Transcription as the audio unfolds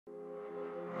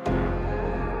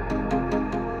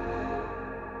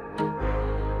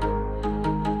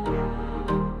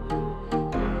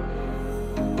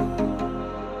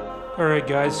Alright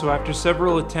guys, so after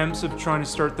several attempts of trying to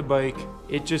start the bike,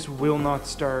 it just will not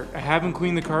start. I haven't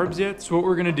cleaned the carbs yet, so what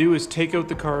we're gonna do is take out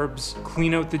the carbs,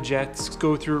 clean out the jets,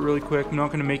 go through it really quick. I'm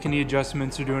not gonna make any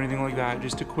adjustments or do anything like that,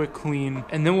 just a quick clean,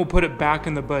 and then we'll put it back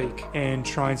in the bike and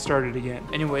try and start it again.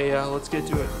 Anyway, let's get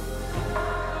to it.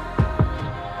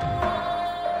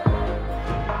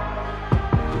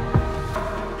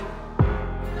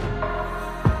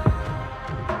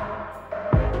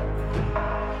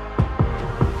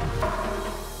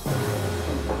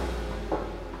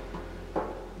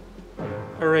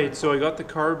 Alright, so I got the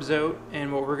carbs out,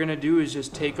 and what we're going to do is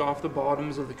just take off the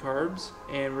bottoms of the carbs,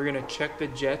 and we're going to check the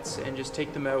jets and just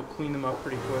take them out, clean them up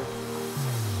pretty quick.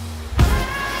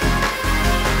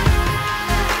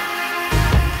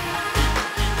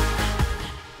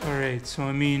 Alright, so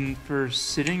I mean, for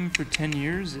sitting for 10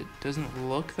 years, it doesn't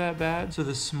look that bad. So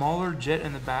the smaller jet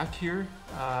in the back here,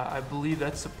 I believe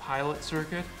that's the pilot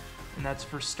circuit, and that's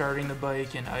for starting the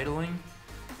bike and idling.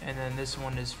 And then this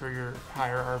one is for your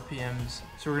higher RPMs.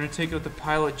 So we're gonna take out the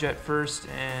pilot jet first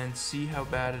and see how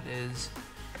bad it is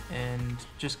and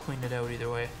just clean it out either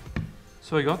way.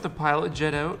 So I got the pilot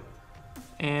jet out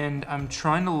and I'm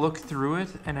trying to look through it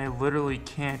and I literally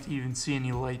can't even see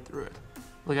any light through it.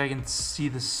 Like I can see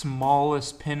the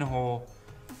smallest pinhole.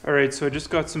 All right, so I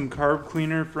just got some carb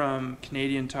cleaner from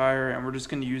Canadian Tire and we're just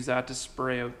gonna use that to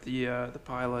spray out the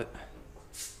pilot.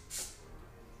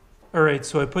 Alright,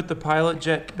 so I put the pilot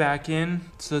jet back in,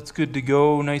 so that's good to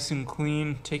go, nice and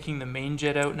clean. Taking the main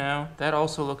jet out now. That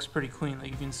also looks pretty clean, like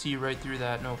you can see right through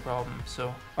that, no problem.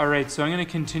 So, alright, so I'm going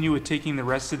to continue with taking the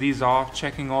rest of these off,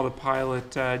 checking all the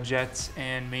pilot jets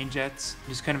and main jets.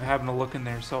 Just kind of having a look in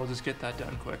there, so I'll just get that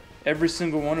done quick. Every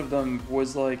single one of them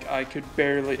was like, I could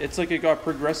barely, it's like it got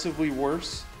progressively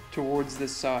worse towards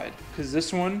this side. Because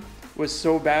this one was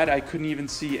so bad I couldn't even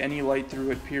see any light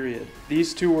through it, period.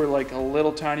 These two were like a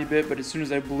little tiny bit, but as soon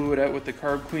as I blew it out with the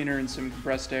carb cleaner and some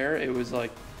compressed air, it was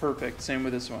like perfect. Same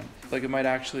with this one. Like it might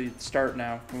actually start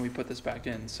now when we put this back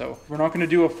in. So we're not gonna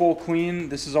do a full clean.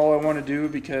 This is all I wanna do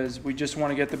because we just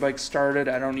wanna get the bike started.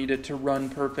 I don't need it to run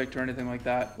perfect or anything like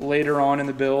that. Later on in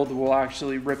the build, we'll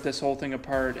actually rip this whole thing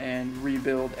apart and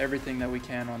rebuild everything that we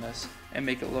can on this and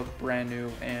make it look brand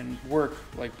new and work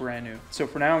like brand new. So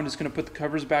for now, I'm just gonna put the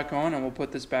covers back on and we'll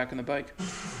put this back in the bike.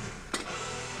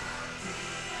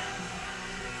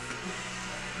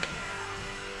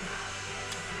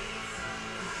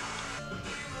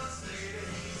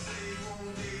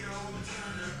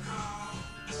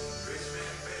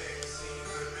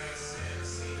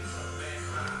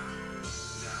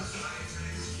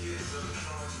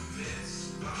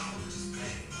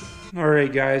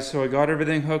 Alright guys, so I got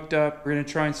everything hooked up. We're gonna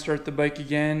try and start the bike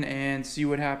again and see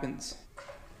what happens.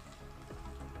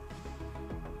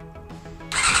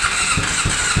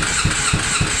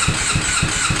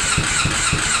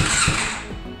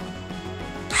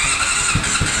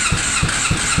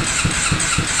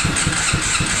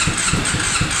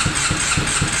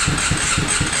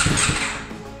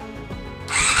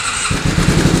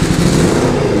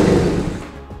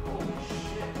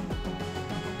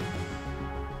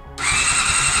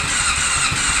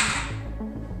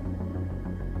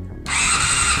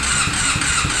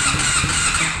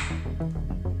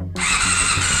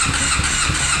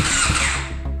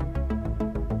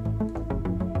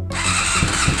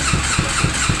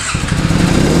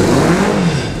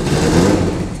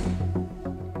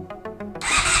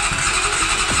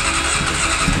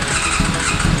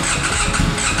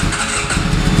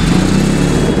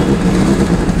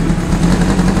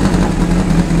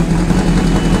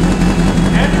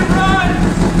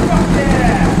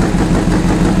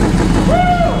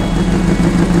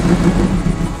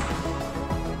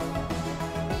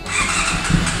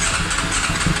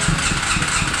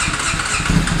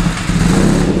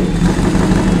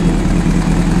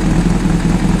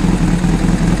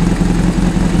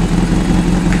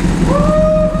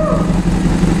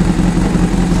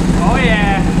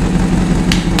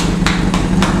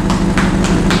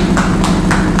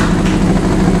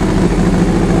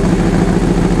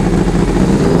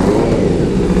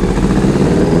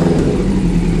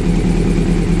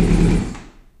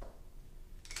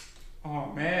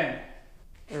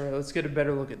 Let's get a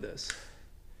better look at this.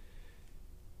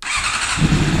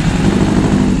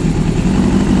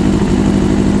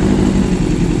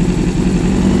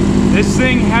 This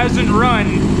thing hasn't run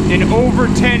in over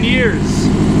 10 years,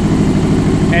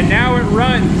 and now it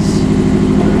runs.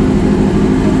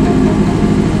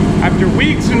 After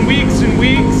weeks and weeks and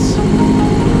weeks,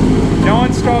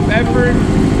 non-stop effort,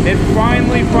 it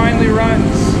finally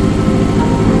runs.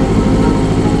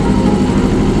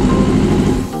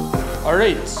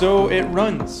 Alright, so it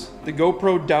runs. The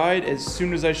GoPro died as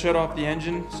soon as I shut off the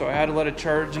engine, so I had to let it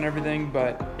charge and everything.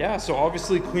 But yeah, so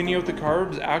obviously cleaning out the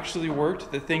carbs actually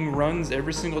worked. The thing runs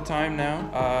every single time now.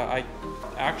 I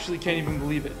actually can't even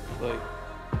believe it. Like,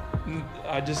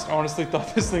 I just honestly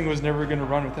thought this thing was never gonna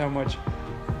run with how much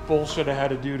bullshit I had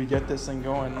to do to get this thing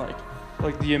going.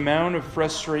 Like the amount of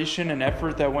frustration and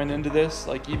effort that went into this,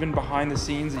 like even behind the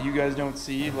scenes that you guys don't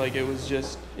see, like it was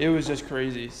just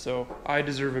crazy. So I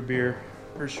deserve a beer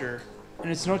for sure. And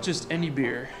it's not just any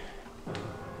beer,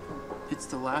 it's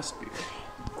the last beer.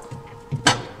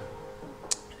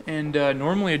 And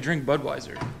normally I drink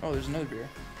Budweiser. Oh, there's another beer.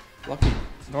 Lucky.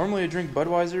 Normally I drink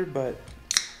Budweiser, but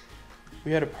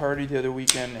we had a party the other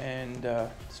weekend, and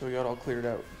so we got all cleared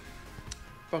out.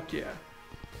 Fuck yeah.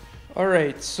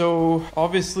 Alright, so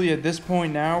obviously at this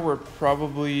point now, I'm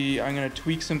gonna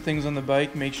tweak some things on the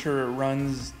bike, make sure it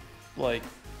runs like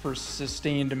for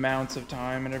sustained amounts of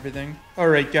time and everything.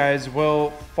 Alright guys,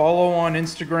 well, follow on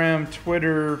Instagram,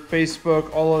 Twitter,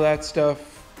 Facebook, all of that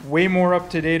stuff. Way more up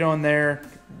to date on there.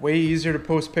 Way easier to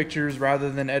post pictures rather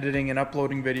than editing and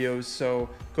uploading videos, so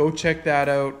go check that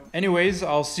out. Anyways,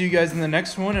 I'll see you guys in the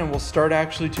next one, and we'll start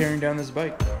actually tearing down this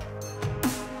bike.